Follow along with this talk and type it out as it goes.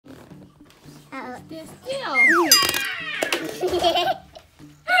Stand still.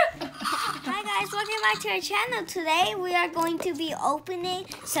 Hi guys, welcome back to our channel. Today we are going to be opening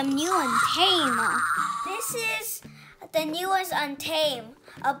some new Untamed. This is the newest Untamed.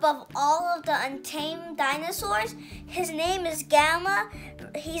 Above all of the Untamed dinosaurs, his name is Gamma.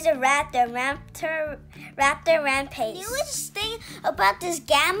 He's a raptor rampage. The newest thing about this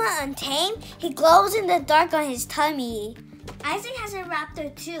Gamma Untamed, he glows in the dark on his tummy. Isaac has a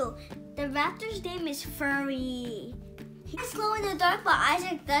raptor too. The raptor's name is Furry. He's glow in the dark, but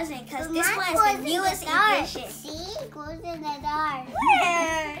Isaac doesn't, because this one is the newest edition. See? Glows in the dark.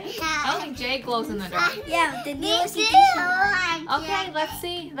 I don't think Jay glows in the dark. Yeah, the newest edition. Okay, let's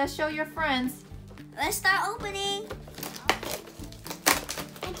see. Let's show your friends. Let's start opening.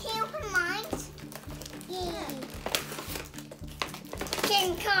 I can't open mine. Yeah.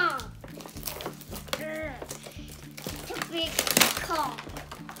 King Kong. The big Kong.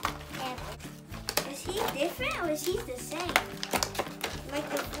 Is he different or is he the same? Like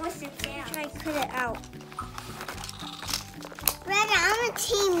the voice and sound. Try to cut it out. Brother, I'm a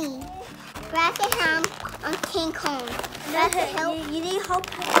Timmy. Brother, I'm King Kong. Brother, help. You need help.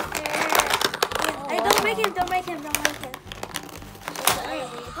 Hey, don't break him, don't break him, don't break him.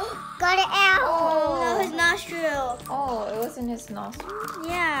 Got it out. Oh, no, his nostril. Oh, it was in his nostril.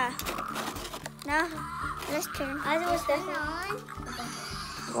 Yeah. Now, Let's turn. Isaac was different.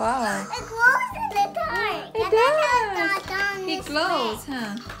 Wow. It glows in the dark. It does. He glows,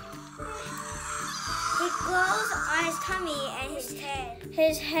 huh? He glows on his tummy and his head.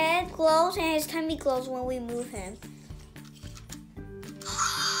 His head glows and his tummy glows when we move him.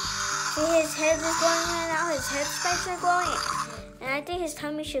 See, his head is glowing right now. His head spikes are glowing. And I think his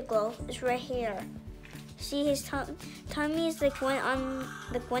tummy should glow. It's right here. See, his tummy is like one on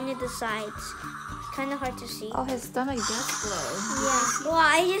one of the sides. Kind of hard to see. Oh, his stomach does glow. Yeah. Well,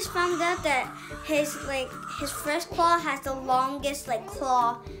 I just found out that his first claw has the longest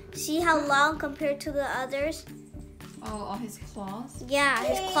claw. See how long compared to the others? Oh, all his claws? Yeah,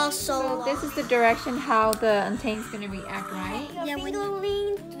 his claw's so long. This is the direction how the Untamed's gonna react, right? Yeah,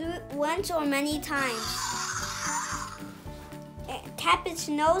 Fingerling once or many times. Tap its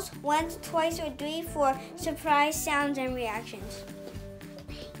nose once, twice, or three for surprise sounds and reactions.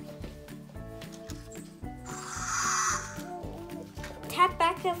 Tap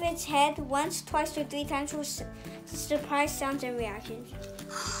back of its head once, twice, or three times for surprise sounds and reactions.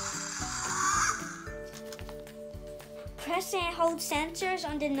 Press and hold sensors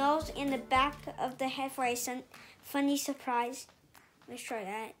on the nose and the back of the head for a funny surprise. Let's try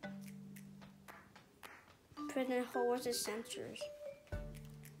that. Press and hold the sensors.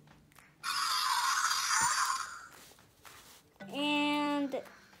 And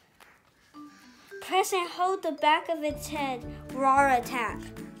press and hold the back of its head. Roar attack.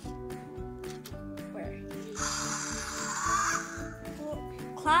 Where?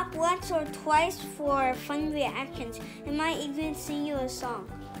 Clap once or twice for fun reactions. It might even sing you a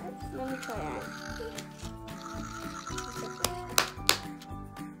song. Let me try that.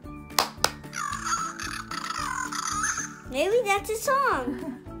 Maybe that's a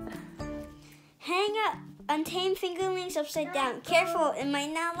song. Hang up Untamed Fingerlings upside down. Careful, it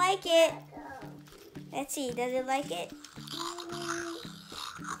might not like it. Let's see, does it like it?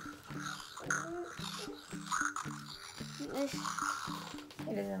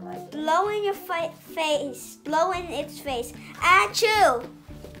 It doesn't like it. Blow in your face. Blow in its face. Achoo!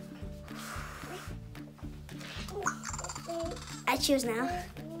 I choose now.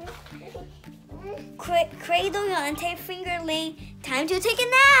 Cradle your Untamed Fingerling. Time to take a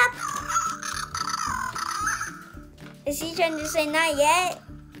nap. Is he trying to say not yet?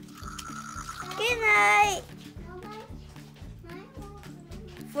 Good night.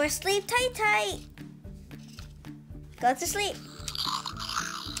 For sleep tight. Go to sleep.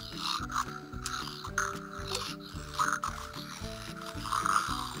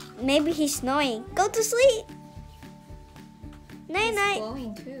 Maybe he's snoring. Go to sleep. Night He's night.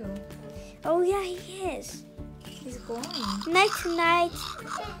 glowing too. Oh yeah, he is. He's glowing. Night to night.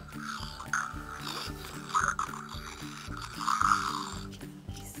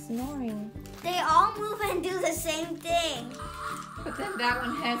 He's snoring. They all move and do the same thing. But then that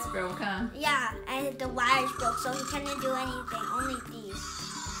one head's broke, huh? Yeah, and the wires broke, so he couldn't do anything. Only these.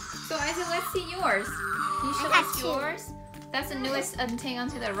 So Isaac, let's see yours. Can you show got us two. yours? That's the newest Untamed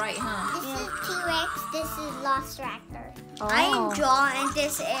onto the right, huh? This is T-Rex. This is Velociraptor. Oh. I am Jaw, and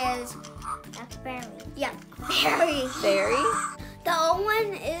this is That's Barry. yeah, Barry. Berry? The old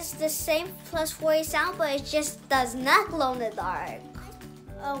one is the same plus 40 sound, but it just does not glow in the dark.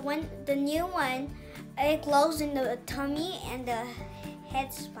 When the new one, it glows in the tummy and the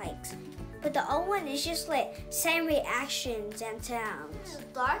head spikes. but the old one is just like same reactions and sounds.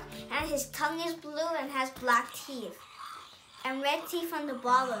 Dark, and his tongue is blue and has black teeth. And red teeth on the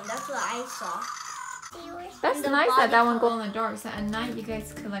bottom. That's what I saw. That's nice that that one glow in the dark, so at night you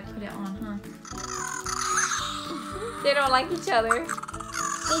guys could like put it on, huh? They don't like each other.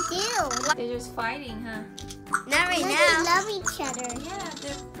 They do. They're just fighting, huh? Not right But now. they love each other. Yeah,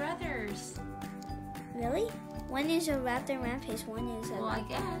 they're brothers. Really? One is a raptor rampage, one is a... Well, I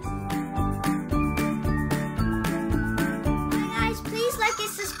guess. Hi guys, please like and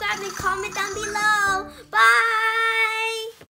subscribe and comment down below. Bye!